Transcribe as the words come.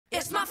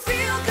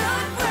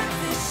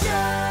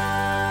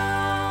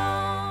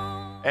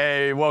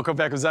Hey, welcome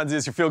back to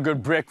Zanzi's Your Feel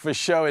Good Breakfast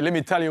Show. And let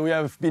me tell you, we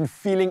have been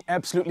feeling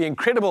absolutely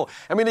incredible.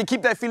 I'm going to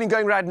keep that feeling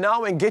going right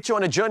now and get you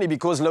on a journey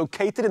because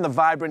located in the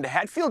vibrant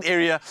Hatfield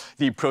area,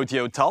 the Protea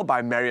Hotel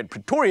by Marriott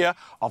Pretoria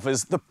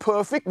offers the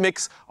perfect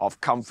mix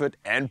of comfort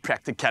and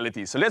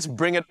practicality. So let's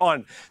bring it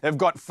on. They've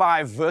got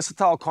 5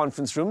 versatile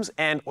conference rooms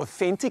and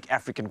authentic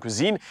African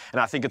cuisine. And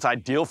I think it's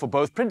ideal for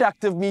both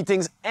productive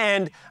meetings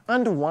and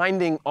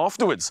unwinding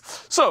afterwards.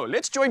 So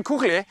let's join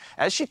Kugele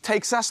as she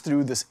takes us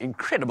through this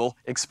incredible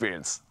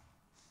experience.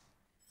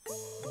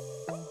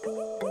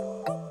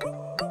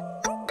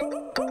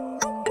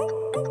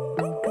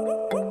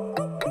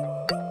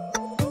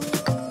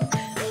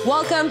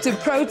 Welcome to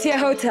Protea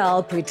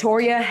Hotel,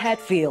 Pretoria,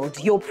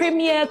 Hatfield, your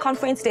premier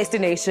conference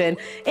destination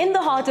in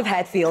the heart of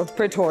Hatfield,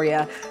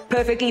 Pretoria.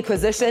 Perfectly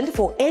positioned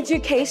for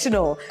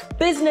educational,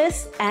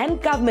 business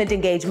and government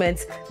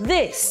engagements,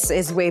 this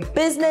is where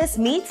business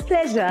meets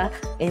pleasure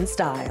in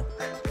style.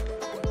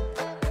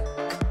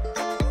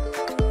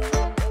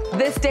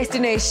 This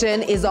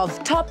destination is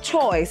of top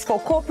choice for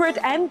corporate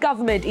and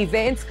government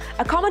events,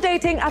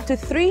 accommodating up to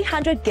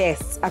 300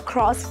 guests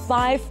across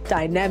 5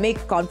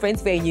 dynamic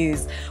conference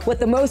venues. With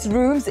the most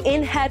rooms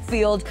in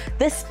Hatfield,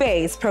 this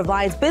space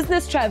provides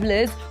business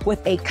travelers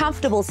with a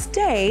comfortable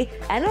stay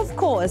and, of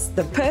course,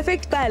 the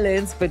perfect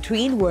balance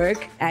between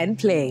work and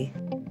play.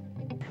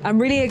 I'm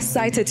really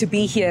excited to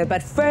be here,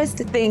 but first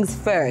things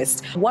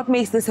first, what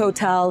makes this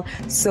hotel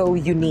so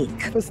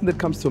unique? First thing that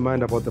comes to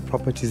mind about the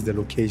property is the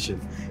location.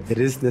 It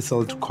is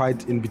nestled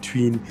quite in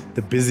between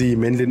the busy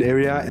Menlyn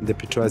area and the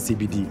Pretoria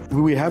CBD.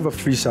 We have a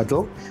free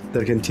shuttle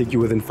that can take you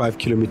within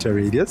 5-kilometer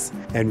radius,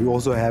 and we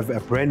also have a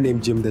brand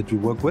name gym that we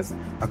work with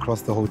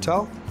across the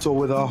hotel. So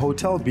with our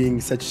hotel being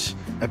such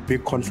a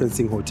big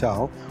conferencing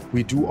hotel,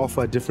 we do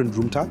offer different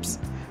room types.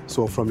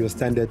 So from your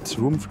standard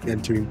room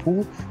entering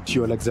pool to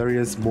your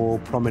luxurious, more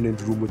prominent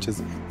room, which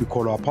is we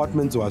call our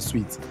apartments or our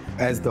suites.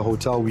 As the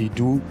hotel, we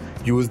do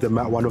use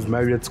one of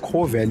Marriott's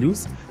core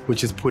values,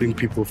 which is putting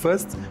people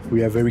first.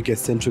 We are a very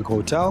guest-centric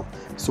hotel,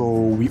 so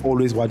we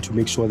always want to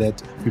make sure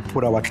that we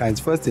put our clients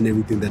first in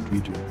everything that we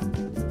do.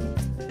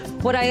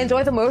 What I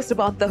enjoy the most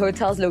about the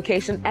hotel's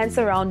location and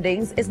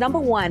surroundings is, number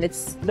one,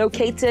 it's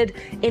located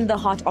in the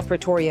heart of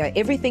Pretoria.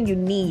 Everything you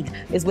need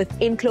is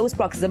within close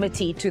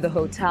proximity to the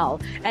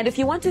hotel. And if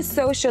you want to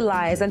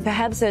socialize and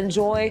perhaps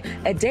enjoy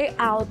a day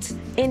out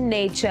in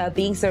nature,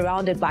 being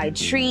surrounded by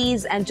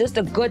trees and just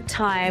a good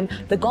time,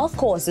 the golf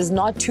course is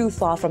not too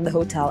far from the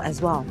hotel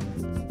as well.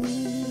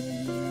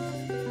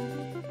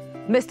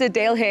 Mr.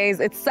 Dale Hayes,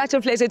 it's such a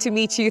pleasure to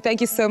meet you.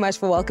 Thank you so much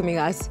for welcoming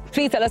us.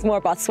 Please tell us more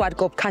about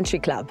Swartkoop Country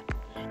Club.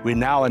 We're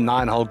now a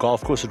 9-hole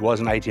golf course. It was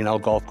an 18-hole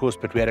golf course,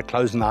 but we had to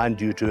close 9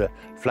 due to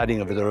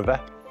flooding of the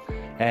river.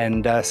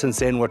 And since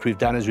then, what we've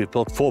done is we've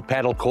built 4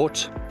 paddle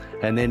courts,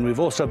 and then we've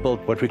also built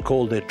what we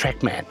call the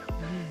Trackman.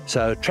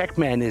 So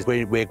Trackman is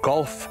where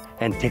golf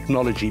and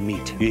technology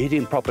meet. You're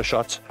hitting proper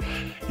shots.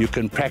 You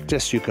can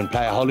practice, you can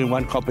play a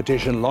hole-in-one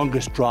competition,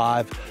 longest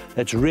drive.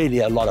 It's really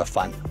a lot of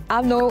fun.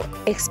 I'm no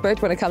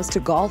expert when it comes to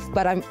golf,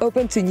 but I'm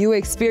open to new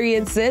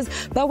experiences.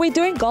 But we're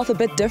doing golf a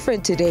bit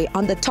different today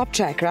on the top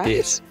track, right?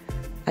 Yes.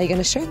 Are you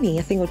going to show me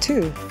a thing or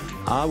two?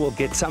 I will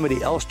get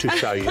somebody else to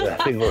show you a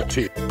thing or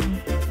two.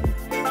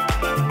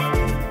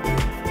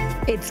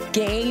 It's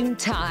game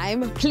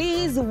time.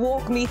 Please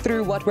walk me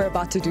through what we're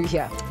about to do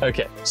here.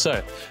 Okay,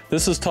 so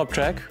this is Top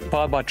Track,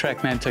 powered by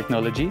Trackman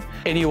technology.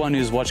 Anyone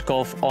who's watched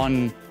golf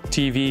on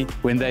TV,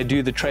 when they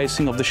do the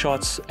tracing of the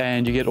shots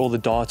and you get all the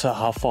data,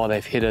 how far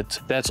they've hit it,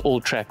 that's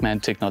all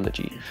Trackman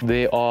technology.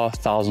 There are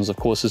thousands of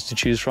courses to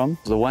choose from.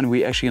 The one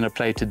we're actually going to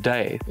play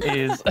today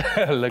is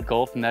Le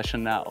Golf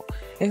National.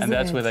 And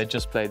that's where they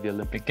just played the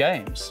Olympic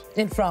Games.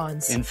 In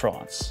France. In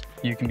France.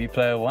 You can be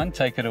player 1,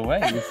 take it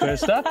away. You're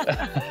first up.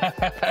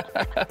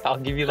 I'll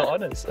give you the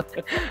honors.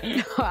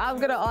 I'm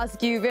going to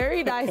ask you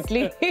very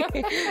nicely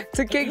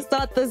to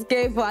kickstart this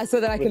game for us so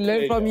that I can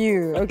learn from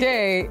you.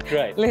 Okay?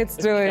 Great. Let's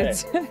do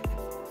it.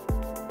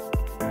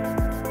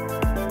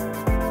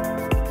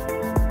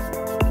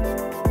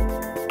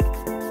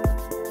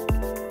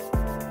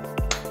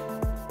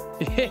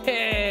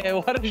 Yeah,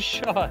 what a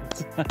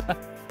shot.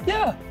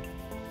 Yeah.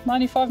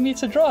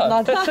 95-meter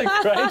drive. That's a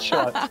great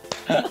shot.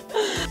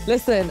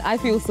 Listen, I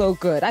feel so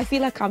good. I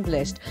feel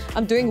accomplished.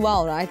 I'm doing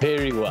well, right?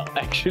 Very well,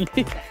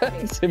 actually.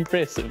 It's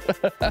impressive.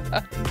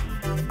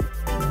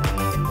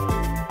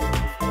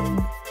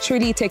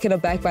 Truly taken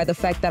aback by the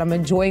fact that I'm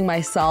enjoying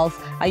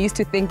myself. I used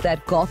to think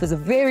that golf is a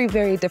very,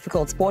 very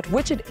difficult sport,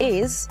 which it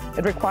is.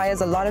 It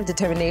requires a lot of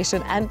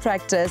determination and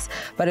practice,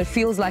 but it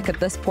feels like at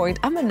this point,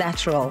 I'm a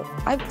natural.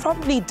 I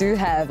probably do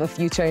have a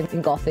future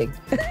in golfing.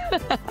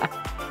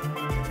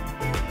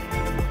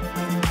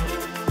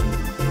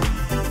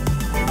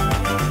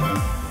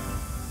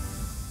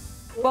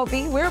 Well,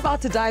 B, we're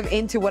about to dive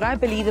into what I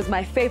believe is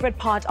my favorite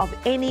part of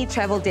any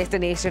travel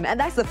destination, and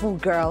that's the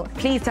food, girl.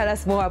 Please tell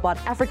us more about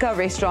Africa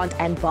Restaurant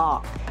and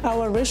Bar.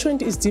 Our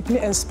restaurant is deeply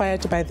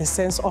inspired by the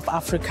sense of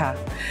Africa.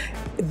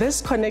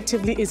 This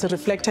connectively is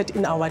reflected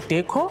in our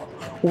decor,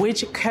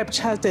 which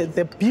captures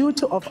the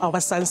beauty of our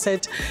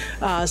sunset,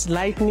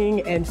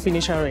 lighting and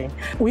finishing.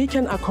 We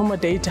can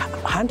accommodate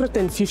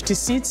 150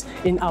 seats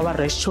in our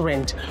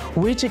restaurant,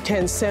 which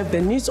can serve the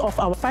needs of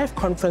our 5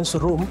 conference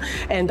rooms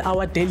and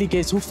our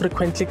delegates who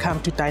frequently come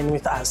to dine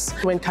with us.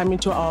 When coming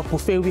to our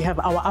buffet, we have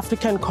our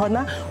African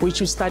corner,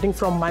 which is starting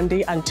from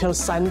Monday until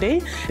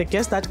Sunday. The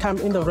guests that come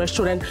in the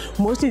restaurant,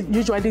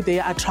 usually they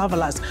are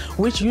travelers,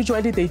 which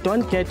usually they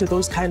don't get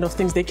those kind of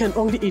things. They can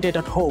only eat it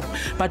at home.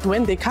 But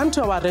when they come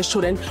to our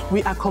restaurant,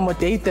 we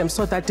accommodate them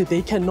so that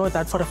they can know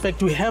that for a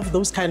fact we have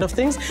those kind of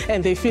things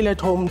and they feel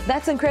at home.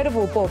 That's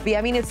incredible, Poppy.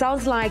 I mean, it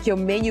sounds like your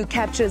menu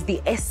captures the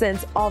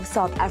essence of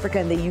South Africa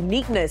and the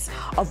uniqueness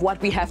of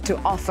what we have to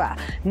offer.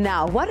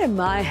 Now, what am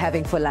I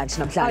having for lunch,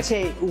 Namhlanje?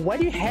 Okay, what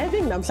are you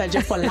having,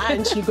 Namhlanje, for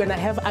lunch? You're going to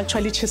have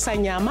actually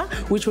chisanyama,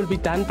 which will be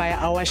done by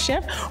our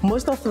chef.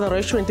 Most of the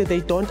restaurants, they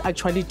don't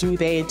actually do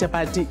that,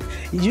 but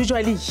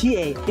usually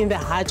here in the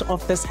heart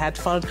of this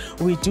Hatfield,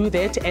 we do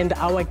that, and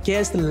our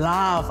guests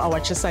love our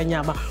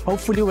chisanyama.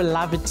 Hopefully, we'll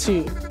love it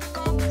too.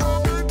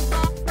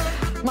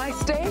 My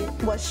stay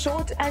was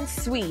short and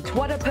sweet.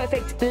 What a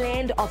perfect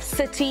blend of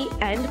city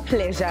and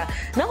pleasure.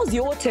 Now's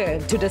your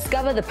turn to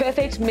discover the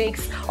perfect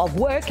mix of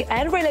work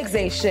and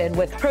relaxation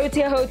with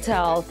Protea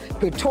Hotel,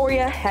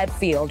 Pretoria,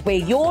 Hatfield, where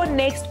your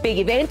next big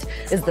event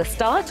is the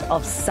start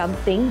of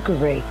something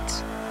great.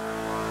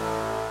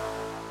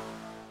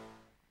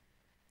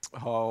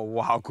 Oh,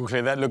 wow,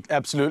 Kukle, that looked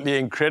absolutely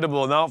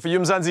incredible. Now, for you,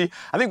 Mzansi,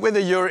 I think whether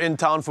you're in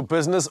town for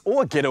business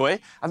or a getaway,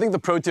 I think the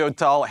Protea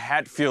Hotel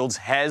Hatfields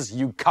has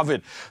you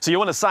covered. So you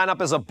want to sign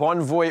up as a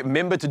Bonvoy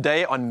member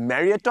today on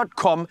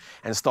Marriott.com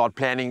and start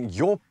planning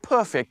your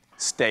perfect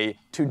stay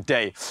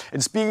today.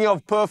 And speaking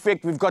of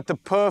perfect, we've got the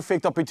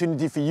perfect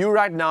opportunity for you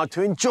right now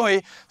to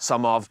enjoy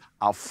some of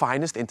our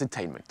finest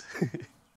entertainment.